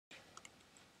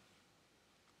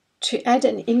To add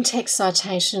an in-text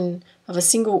citation of a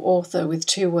single author with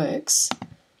two works,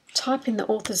 type in the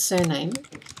author's surname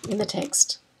in the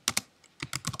text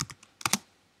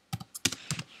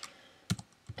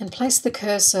and place the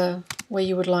cursor where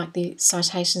you would like the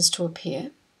citations to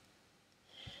appear.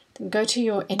 Then go to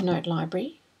your EndNote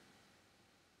library,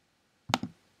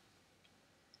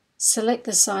 select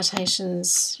the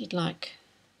citations you'd like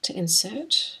to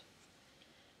insert.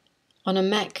 On a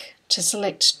Mac, to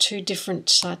select two different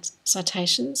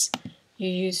citations, you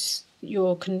use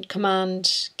your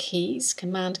command keys,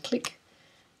 command click,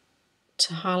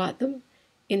 to highlight them.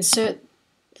 Insert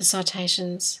the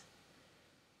citations,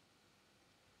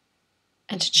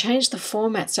 and to change the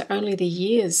format so only the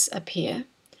years appear,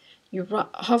 you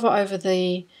hover over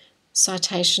the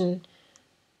citation,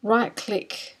 right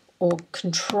click or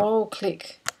control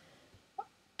click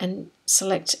and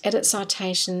select Edit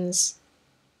Citations,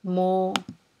 More,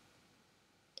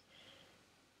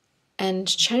 and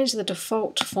change the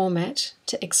default format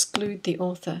to exclude the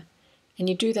author, and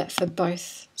you do that for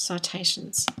both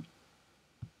citations.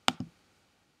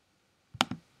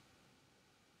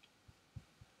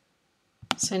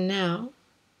 So now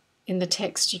in the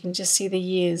text you can just see the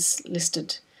years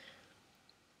listed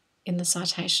in the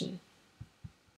citation.